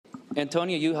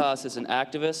Antonia Juhasz is an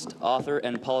activist, author,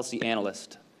 and policy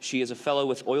analyst. She is a fellow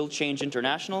with Oil Change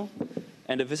International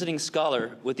and a visiting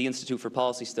scholar with the Institute for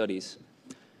Policy Studies.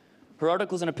 Her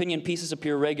articles and opinion pieces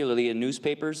appear regularly in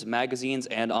newspapers, magazines,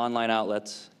 and online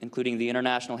outlets, including the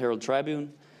International Herald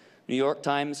Tribune, New York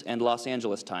Times, and Los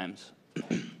Angeles Times.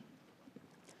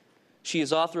 She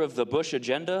is author of The Bush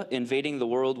Agenda, Invading the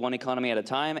World One Economy at a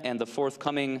Time, and the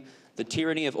forthcoming The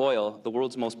Tyranny of Oil, the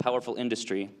World's Most Powerful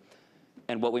Industry,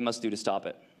 and What We Must Do to Stop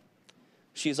It.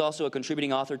 She is also a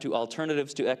contributing author to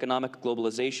Alternatives to Economic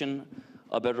Globalization,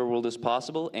 A Better World is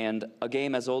Possible, and A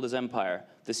Game as Old as Empire,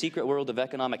 The Secret World of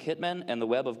Economic Hitmen and the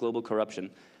Web of Global Corruption.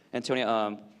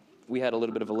 Antonia, we had a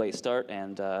little bit of a late start,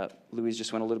 and Louise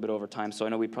just went a little bit over time, so I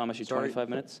know we promised you 25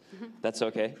 minutes. That's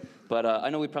okay. But I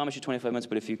know we promised you 25 minutes,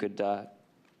 but if you could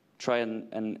try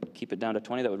and keep it down to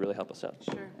 20, that would really help us out.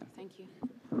 Sure, yeah. Thank you.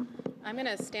 I'm going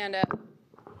to stand up.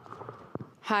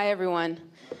 Hi, everyone.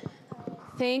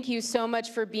 Thank you so much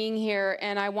for being here,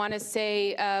 and I want to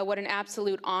say what an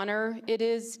absolute honor it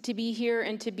is to be here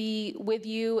and to be with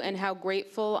you, and how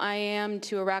grateful I am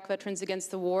to Iraq Veterans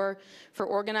Against the War for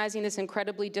organizing this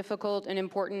incredibly difficult and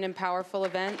important and powerful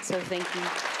event, so thank you.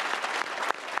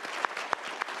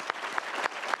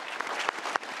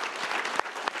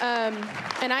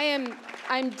 And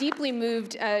I'm deeply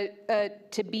moved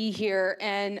to be here,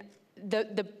 and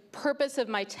the purpose of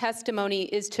my testimony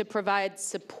is to provide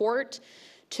support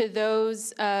to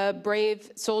those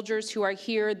brave soldiers who are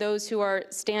here, those who are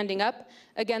standing up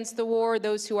against the war,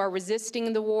 those who are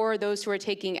resisting the war, those who are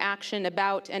taking action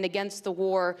about and against the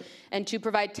war, and to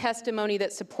provide testimony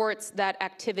that supports that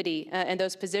activity and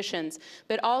those positions.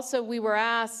 But also we were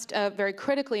asked, very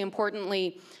critically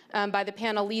importantly, by the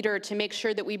panel leader to make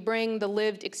sure that we bring the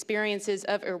lived experiences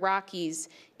of Iraqis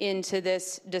into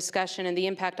this discussion and the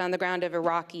impact on the ground of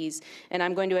Iraqis. And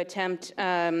I'm going to attempt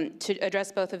to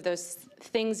address both of those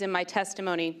things in my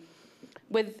testimony,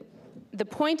 with the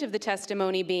point of the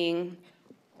testimony being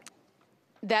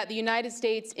that the United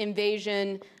States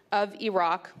invasion of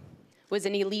Iraq was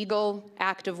an illegal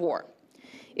act of war.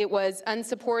 It was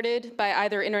unsupported by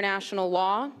either international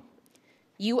law,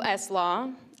 U.S. law,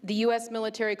 the U.S.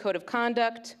 Military Code of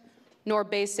Conduct, nor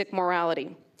basic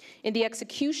morality. In the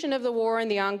execution of the war and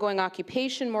the ongoing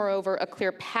occupation, moreover, a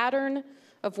clear pattern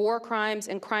of war crimes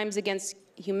and crimes against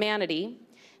humanity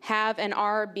have and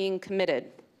are being committed.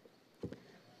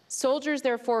 Soldiers,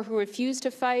 therefore, who refuse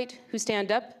to fight, who stand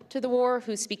up to the war,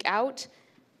 who speak out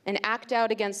and act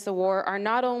out against the war, are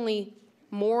not only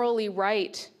morally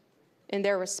right in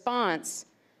their response,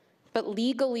 but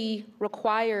legally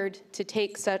required to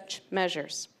take such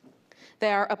measures.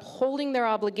 They are upholding their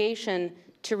obligation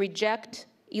to reject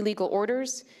illegal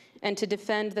orders and to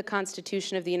defend the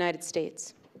Constitution of the United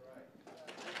States.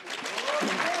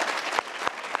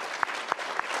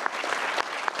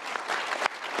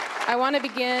 I want to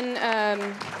begin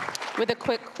with a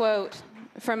quick quote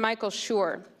from Michael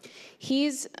Schur. He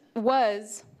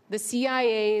was the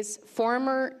CIA's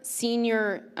former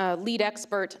senior lead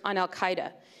expert on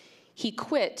al-Qaeda. He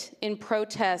quit in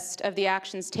protest of the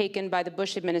actions taken by the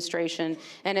Bush administration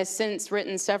and has since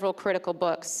written several critical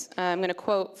books. I'm going to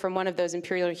quote from one of those,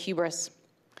 Imperial Hubris.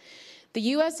 "The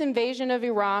U.S. invasion of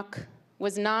Iraq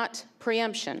was not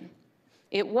preemption.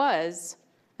 It was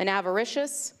an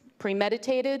avaricious,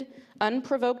 premeditated,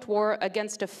 unprovoked war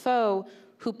against a foe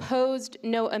who posed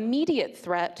no immediate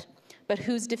threat, but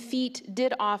whose defeat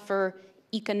did offer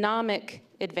economic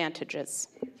advantages."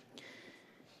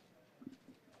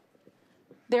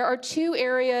 There are two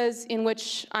areas in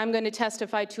which I'm going to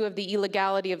testify to of the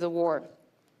illegality of the war.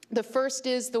 The first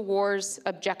is the war's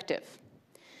objective.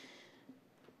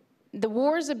 The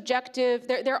war's objective,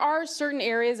 there are certain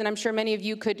areas, and I'm sure many of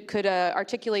you could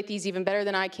articulate these even better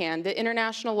than I can. The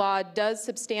international law does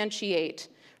substantiate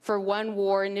for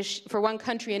one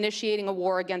country initiating a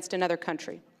war against another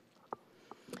country.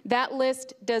 That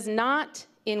list does not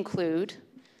include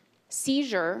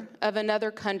seizure of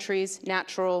another country's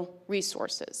natural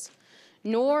resources,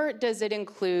 nor does it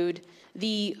include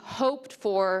the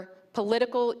hoped-for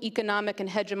political, economic, and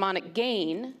hegemonic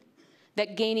gain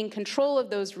that gaining control of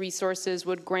those resources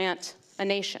would grant a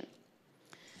nation.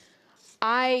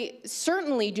 I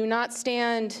certainly do not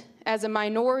stand as a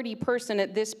minority person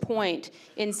at this point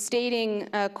in stating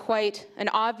quite an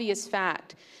obvious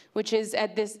fact, which is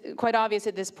quite obvious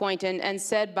at this point and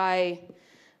said by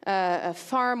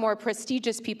far more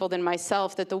prestigious people than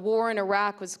myself, that the war in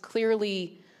Iraq was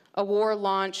clearly a war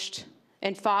launched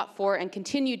and fought for and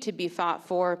continued to be fought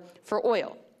for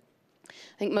oil.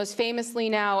 I think most famously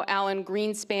now, Alan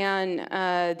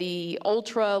Greenspan, the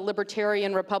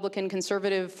ultra-libertarian Republican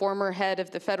conservative former head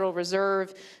of the Federal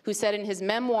Reserve, who said in his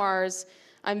memoirs,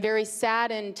 "I'm very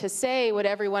saddened to say what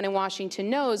everyone in Washington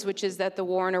knows, which is that the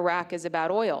war in Iraq is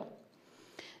about oil."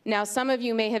 Now, some of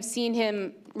you may have seen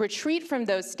him retreat from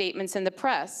those statements in the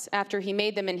press after he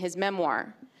made them in his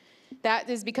memoir. That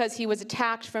is because he was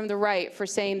attacked from the right for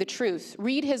saying the truth.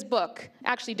 Read his book.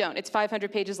 Actually, don't. It's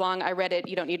 500 pages long. I read it.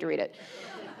 You don't need to read it.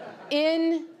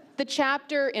 In the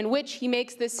chapter in which he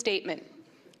makes this statement,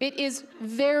 it is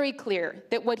very clear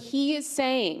that what he is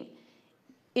saying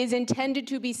is intended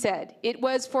to be said. It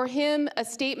was for him a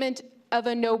statement of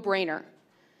a no-brainer.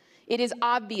 It is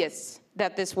obvious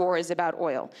that this war is about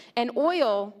oil. And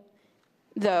oil,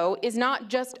 though, is not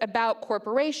just about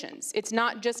corporations. It's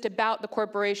not just about the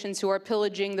corporations who are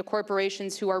pillaging, the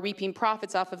corporations who are reaping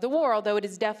profits off of the war, although it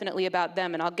is definitely about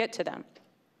them, and I'll get to them.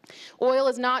 Oil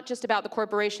is not just about the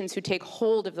corporations who take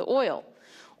hold of the oil.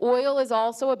 Oil is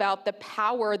also about the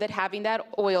power that having that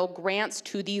oil grants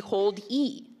to the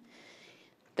holdee.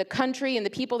 The country and the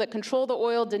people that control the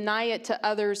oil deny it to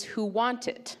others who want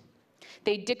it.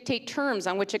 They dictate terms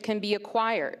on which it can be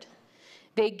acquired.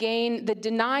 They gain the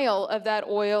denial of that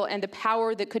oil and the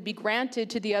power that could be granted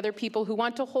to the other people who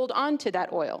want to hold on to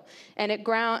that oil. And it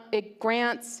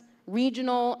grants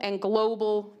regional and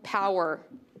global power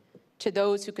to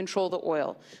those who control the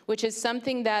oil, which is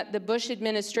something that the Bush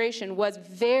administration was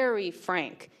very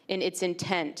frank in its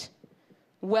intent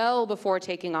well before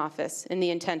taking office in the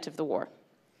intent of the war.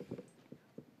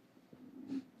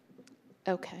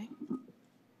 Okay.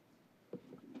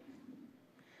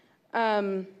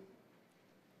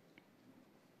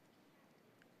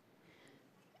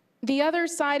 The other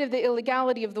side of the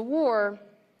illegality of the war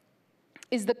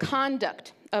is the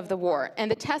conduct of the war.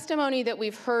 And the testimony that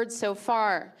we've heard so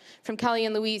far from Kelly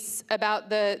and Luis about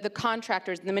the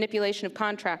contractors, the manipulation of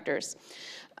contractors,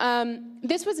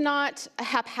 this was not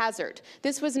haphazard.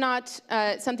 This was not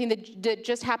something that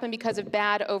just happened because of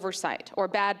bad oversight or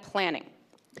bad planning.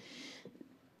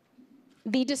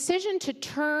 The decision to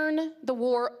turn the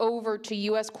war over to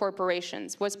US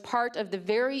corporations was part of the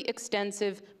very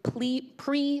extensive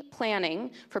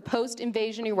pre-planning for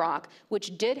post-invasion Iraq,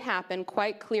 which did happen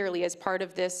quite clearly as part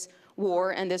of this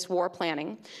war and this war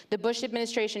planning. The Bush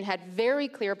administration had very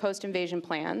clear post-invasion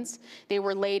plans. They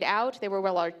were laid out, they were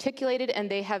well articulated, and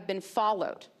they have been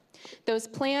followed. Those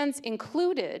plans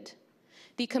included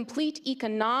the complete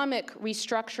economic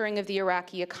restructuring of the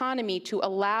Iraqi economy to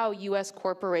allow US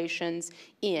corporations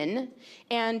in.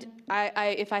 And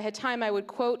if I had time, I would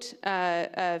quote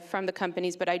from the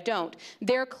companies, but I don't.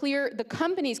 The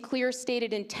company's clear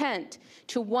stated intent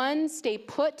to, one, stay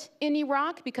put in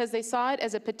Iraq because they saw it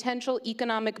as a potential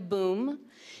economic boom,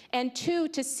 and two,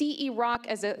 to see Iraq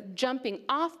as a jumping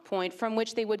off point from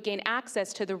which they would gain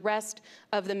access to the rest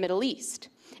of the Middle East.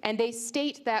 And they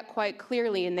state that quite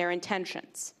clearly in their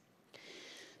intentions.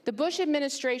 The Bush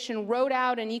administration wrote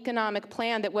out an economic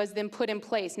plan that was then put in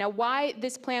place. Now, why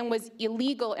this plan was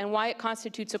illegal and why it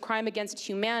constitutes a crime against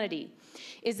humanity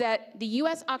is that the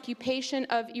US occupation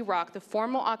of Iraq, the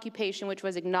formal occupation which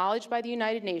was acknowledged by the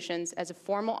United Nations as a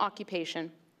formal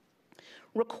occupation,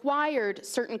 required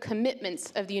certain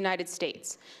commitments of the United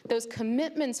States. Those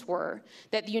commitments were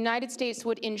that the United States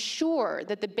would ensure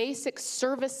that the basic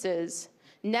services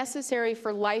necessary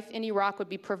for life in Iraq would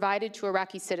be provided to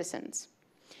Iraqi citizens.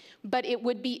 But it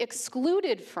would be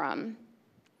excluded from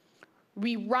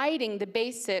rewriting the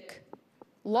basic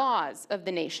laws of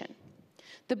the nation.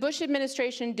 The Bush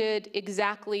administration did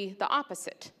exactly the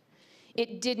opposite.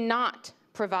 It did not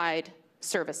provide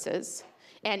services,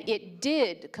 and it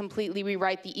did completely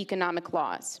rewrite the economic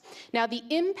laws. Now, the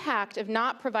impact of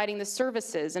not providing the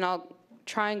services, and I'll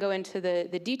try and go into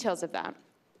the details of that,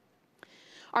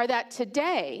 are that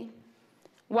today,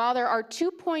 while there are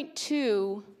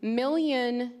 2.2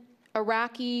 million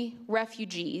Iraqi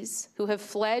refugees who have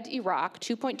fled Iraq,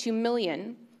 2.2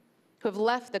 million who have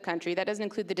left the country, that doesn't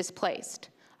include the displaced,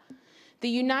 the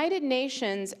United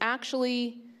Nations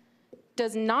actually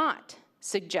does not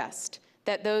suggest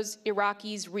that those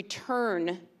Iraqis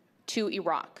return to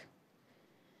Iraq.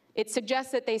 It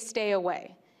suggests that they stay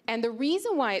away. And the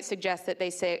reason why it suggests that they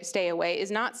stay away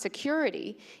is not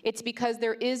security. It's because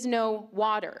there is no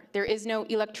water, there is no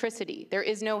electricity, there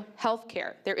is no health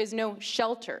care, there is no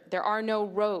shelter, there are no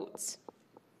roads.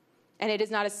 And it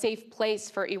is not a safe place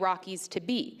for Iraqis to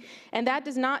be. And that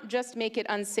does not just make it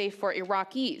unsafe for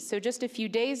Iraqis. So just a few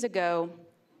days ago,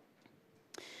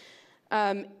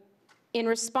 in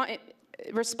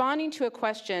responding to a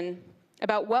question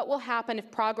about what will happen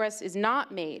if progress is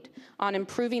not made on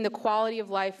improving the quality of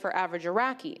life for average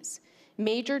Iraqis,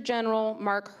 Major General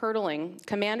Mark Hertling,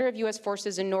 commander of U.S.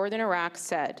 forces in northern Iraq,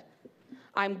 said,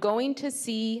 "I'm going to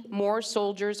see more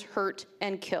soldiers hurt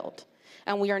and killed,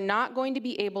 and we are not going to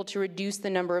be able to reduce the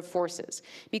number of forces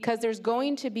because there's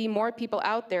going to be more people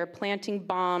out there planting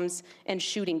bombs and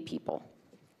shooting people."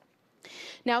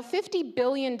 Now, $50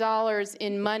 billion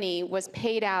in money was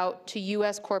paid out to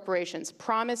U.S. corporations,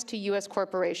 promised to U.S.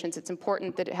 corporations. It's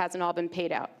important that it hasn't all been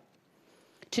paid out,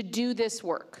 to do this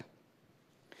work.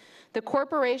 The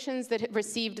corporations that have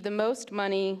received the most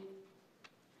money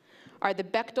are the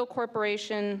Bechtel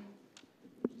Corporation.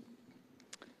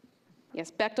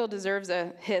 Yes, Bechtel deserves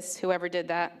a hiss, whoever did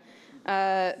that.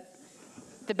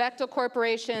 The Bechtel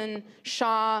Corporation,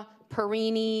 Shaw,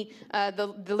 Perini,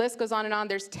 the list goes on and on.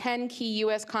 There's 10 key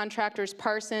U.S. contractors.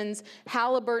 Parsons,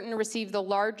 Halliburton received the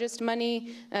largest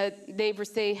money.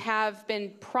 They have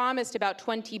been promised about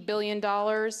 $20 billion,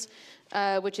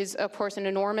 which is, of course, an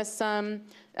enormous sum.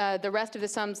 The rest of the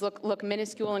sums look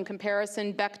minuscule in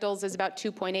comparison. Bechtel's is about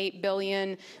 $2.8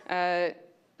 billion.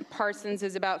 Parsons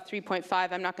is about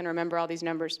 3.5. I'm not going to remember all these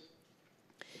numbers.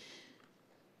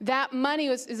 That money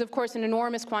is, of course, an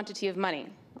enormous quantity of money.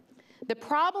 The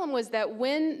problem was that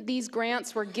when these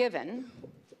grants were given,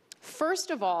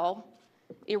 first of all,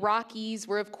 Iraqis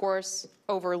were, of course,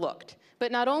 overlooked.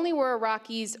 But not only were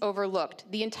Iraqis overlooked,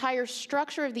 the entire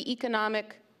structure of the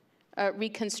economic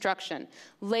reconstruction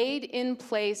laid in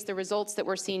place the results that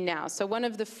we're seeing now. So one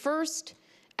of the first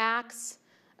acts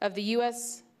of the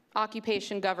U.S.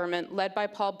 occupation government, led by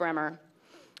Paul Bremer,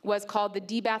 was called the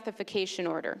De-Baathification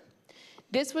Order.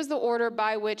 This was the order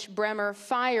by which Bremer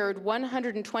fired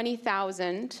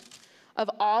 120,000 of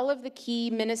all of the key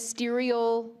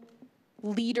ministerial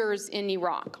leaders in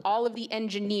Iraq, all of the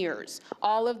engineers,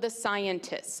 all of the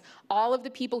scientists, all of the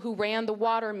people who ran the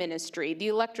water ministry, the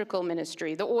electrical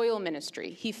ministry, the oil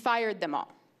ministry. He fired them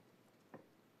all.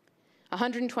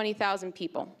 120,000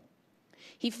 people.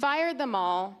 He fired them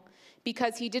all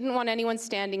because he didn't want anyone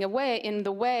standing in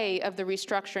the way of the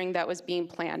restructuring that was being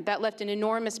planned. That left an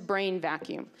enormous brain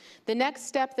vacuum. The next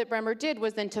step that Bremer did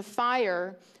was then to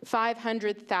fire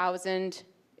 500,000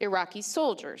 Iraqi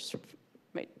soldiers.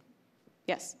 Wait,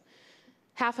 yes,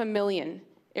 500,000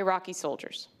 Iraqi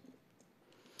soldiers.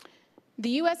 The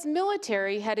US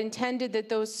military had intended that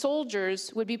those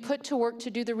soldiers would be put to work to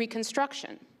do the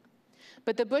reconstruction.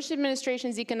 But the Bush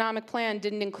administration's economic plan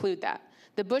didn't include that.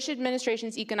 The Bush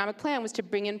administration's economic plan was to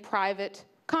bring in private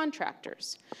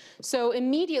contractors. So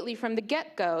immediately from the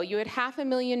get-go, you had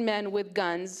 500,000 men with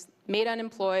guns, made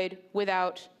unemployed,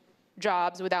 without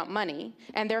jobs, without money,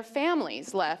 and their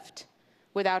families left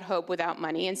without hope, without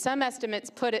money. And some estimates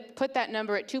put that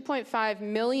number at 2.5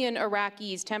 million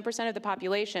Iraqis, 10% of the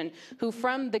population, who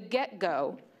from the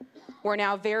get-go were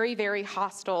now very, very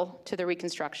hostile to the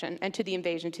reconstruction and to the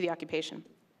invasion, to the occupation.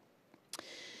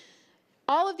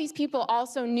 All of these people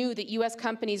also knew that US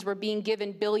companies were being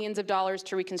given billions of dollars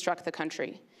to reconstruct the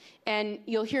country. And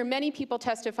you'll hear many people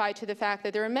testify to the fact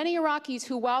that there are many Iraqis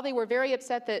who, while they were very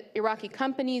upset that Iraqi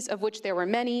companies, of which there were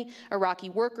many, Iraqi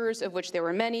workers, of which there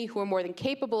were many, who were more than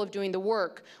capable of doing the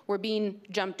work, were being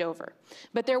jumped over.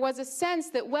 But there was a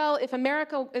sense that, well, if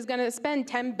America is going to spend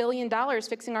 $10 billion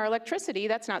fixing our electricity,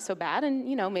 that's not so bad, and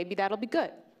maybe that'll be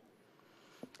good.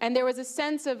 And there was a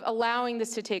sense of allowing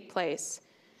this to take place.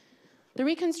 The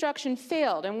reconstruction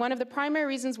failed, and one of the primary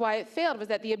reasons why it failed was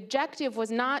that the objective was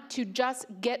not to just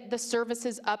get the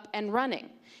services up and running.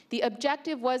 The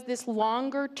objective was this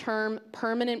longer-term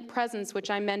permanent presence, which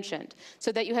I mentioned,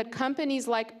 so that you had companies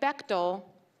like Bechtel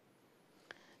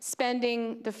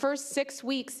spending the first 6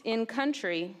 weeks in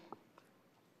country,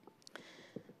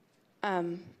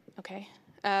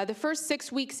 the first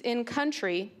 6 weeks in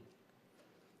country,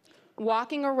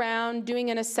 walking around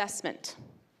doing an assessment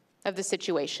of the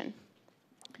situation.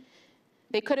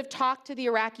 They could have talked to the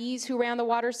Iraqis who ran the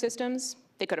water systems.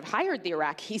 They could have hired the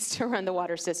Iraqis to run the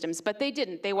water systems, but they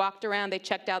didn't. They walked around, they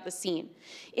checked out the scene.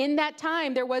 In that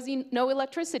time, there was no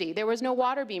electricity. There was no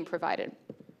water being provided.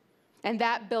 And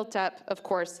that built up, of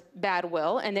course, bad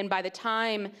will. And then by the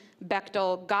time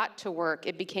Bechtel got to work,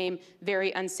 it became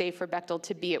very unsafe for Bechtel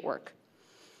to be at work.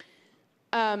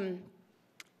 The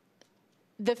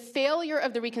failure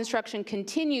of the reconstruction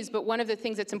continues, but one of the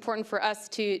things that's important for us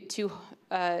to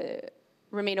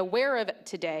remain aware of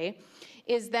today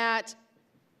is that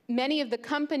many of the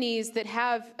companies that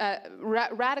have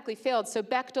radically failed, so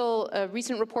Bechtel, a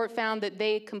recent report found that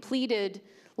they completed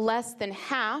less than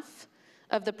half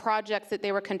of the projects that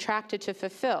they were contracted to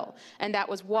fulfill, and that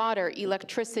was water,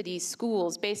 electricity,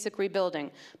 schools, basic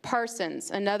rebuilding.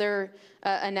 Parsons, another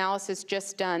analysis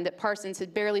just done, that Parsons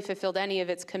had barely fulfilled any of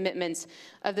its commitments.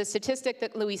 Of the statistic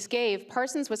that Luis gave,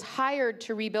 Parsons was hired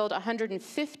to rebuild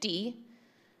 150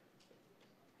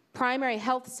 primary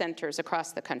health centers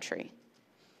across the country.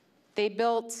 They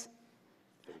built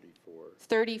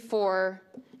 34,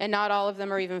 and not all of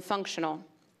them are even functional.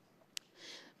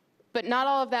 But not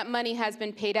all of that money has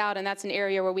been paid out, and that's an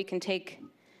area where we can take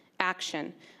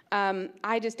action.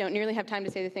 I just don't nearly have time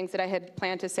to say the things that I had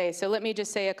planned to say, so let me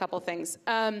just say a couple things.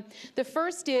 The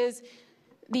first is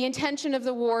the intention of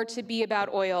the war to be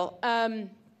about oil.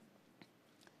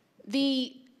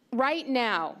 Right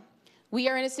now, we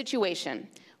are in a situation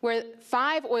where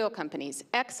 5 oil companies,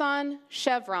 Exxon,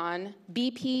 Chevron,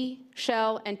 BP,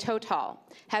 Shell, and Total,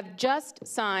 have just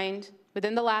signed,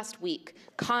 within the last week,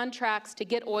 contracts to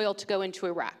get oil to go into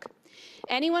Iraq.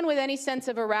 Anyone with any sense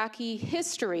of Iraqi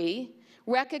history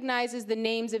recognizes the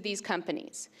names of these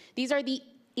companies. These are the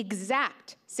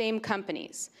exact same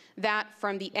companies that,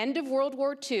 from the end of World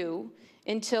War II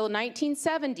until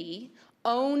 1970,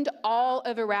 owned all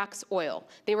of Iraq's oil.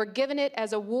 They were given it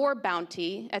as a war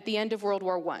bounty at the end of World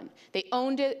War I. They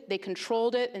owned it, they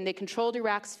controlled it, and they controlled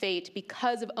Iraq's fate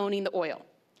because of owning the oil.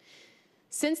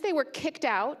 Since they were kicked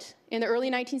out in the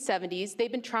early 1970s,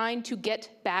 they've been trying to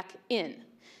get back in.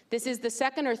 This is the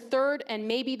second or third and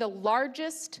maybe the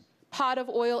largest pot of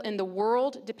oil in the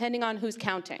world, depending on who's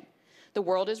counting. The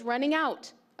world is running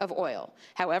out of oil.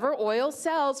 However, oil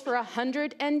sells for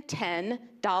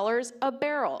 $110 a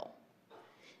barrel.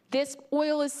 This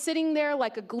oil is sitting there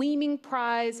like a gleaming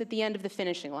prize at the end of the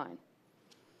finishing line.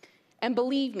 And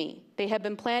believe me, they have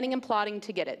been planning and plotting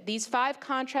to get it. These 5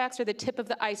 contracts are the tip of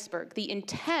the iceberg. The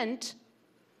intent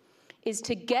is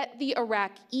to get the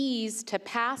Iraqis to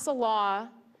pass a law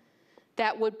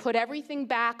that would put everything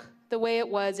back the way it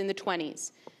was in the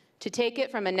 20s, to take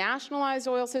it from a nationalized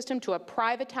oil system to a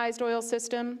privatized oil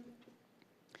system,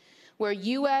 where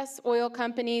US oil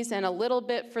companies, and a little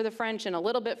bit for the French and a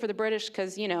little bit for the British,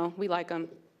 because, you know, we like them,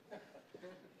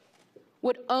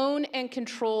 would own and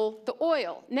control the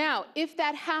oil. Now, if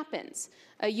that happens,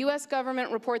 a US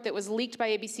government report that was leaked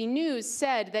by ABC News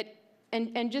said that,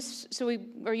 and just so we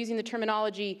are using the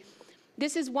terminology,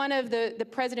 this is one of the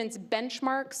president's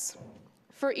benchmarks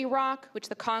for Iraq, which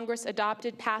the Congress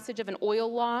adopted, passage of an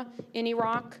oil law in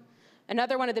Iraq.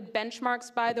 Another one of the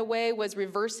benchmarks, by the way, was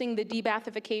reversing the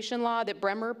debathification law that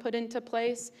Bremer put into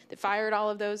place that fired all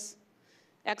of those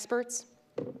experts.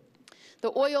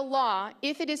 The oil law,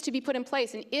 if it is to be put in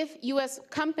place, and if US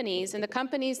companies, and the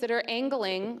companies that are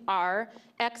angling are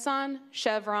Exxon,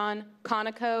 Chevron,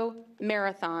 Conoco,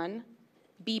 Marathon,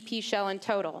 BP, Shell, and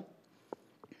Total,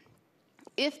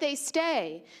 if they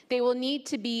stay, they will need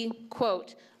to be,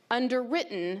 quote,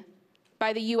 underwritten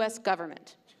by the US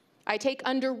government. I take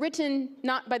underwritten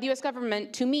not by the US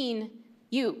government to mean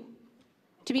you,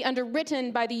 to be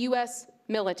underwritten by the US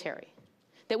military,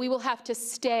 that we will have to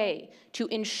stay to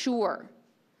ensure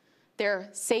their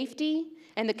safety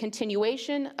and the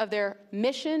continuation of their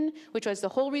mission, which was the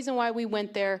whole reason why we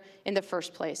went there in the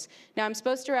first place. Now, I'm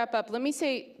supposed to wrap up. Let me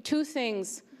say 2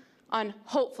 things on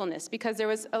hopefulness, because there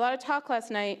was a lot of talk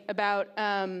last night about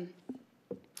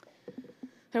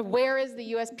where is the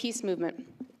US peace movement.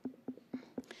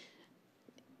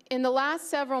 In the last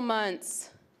several months,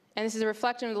 and this is a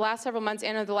reflection of the last several months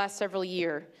and of the last several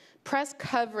years, press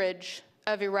coverage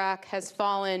of Iraq has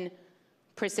fallen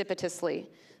precipitously,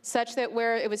 such that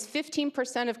where it was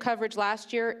 15% of coverage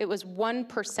last year, it was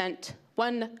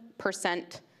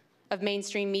 1% of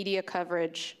mainstream media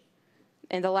coverage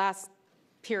in the last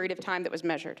period of time that was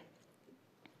measured.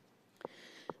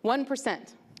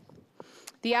 1%.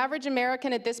 The average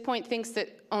American at this point thinks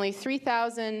that only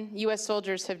 3,000 US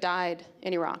soldiers have died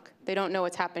in Iraq. They don't know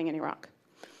what's happening in Iraq.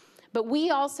 But we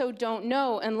also don't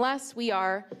know, unless we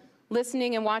are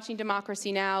listening and watching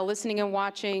Democracy Now!, listening and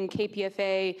watching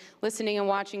KPFA, listening and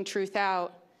watching Truth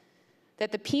Out,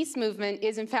 that the peace movement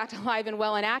is in fact alive and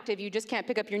well and active. You just can't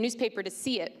pick up your newspaper to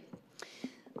see it.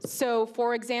 So,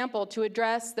 for example, to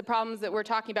address the problems that we're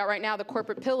talking about right now, the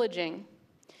corporate pillaging,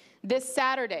 this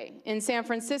Saturday in San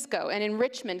Francisco and in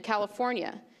Richmond,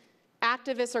 California,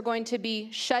 activists are going to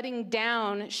be shutting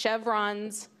down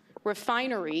Chevron's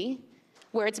refinery,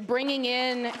 where it's bringing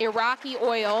in Iraqi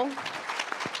oil,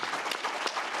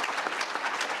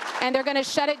 and they're going to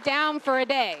shut it down for a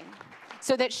day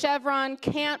so that Chevron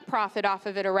can't profit off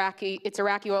of its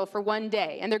Iraqi oil for one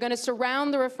day. And they're going to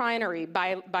surround the refinery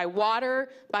by water,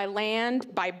 by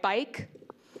land, by bike.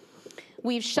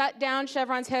 We've shut down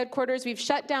Chevron's headquarters. We've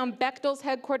shut down Bechtel's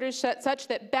headquarters such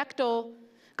that Bechtel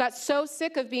got so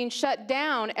sick of being shut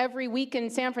down every week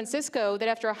in San Francisco that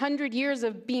after 100 years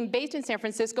of being based in San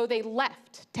Francisco, they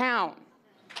left town.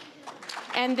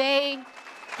 And they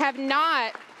have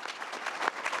not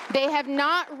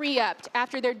re-upped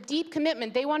after their deep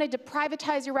commitment. They wanted to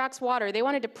privatize Iraq's water. They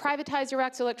wanted to privatize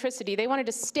Iraq's electricity. They wanted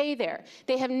to stay there.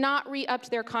 They have not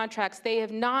re-upped their contracts. They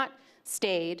have not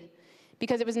stayed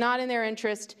because it was not in their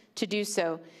interest to do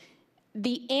so.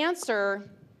 The answer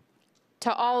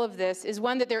to all of this is,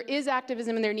 one, that there is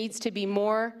activism and there needs to be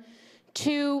more.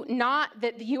 Two, not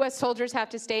that the US soldiers have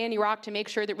to stay in Iraq to make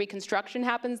sure that reconstruction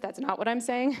happens. That's not what I'm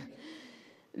saying.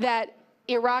 That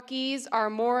Iraqis are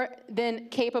more than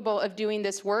capable of doing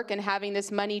this work and having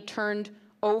this money turned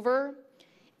over,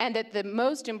 and that the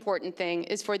most important thing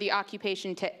is for the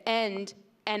occupation to end,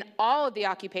 and all of the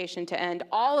occupation to end,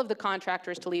 all of the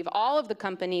contractors to leave, all of the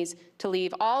companies to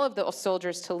leave, all of the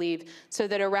soldiers to leave, so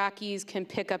that Iraqis can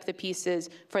pick up the pieces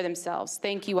for themselves.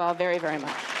 Thank you all very, very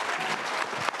much.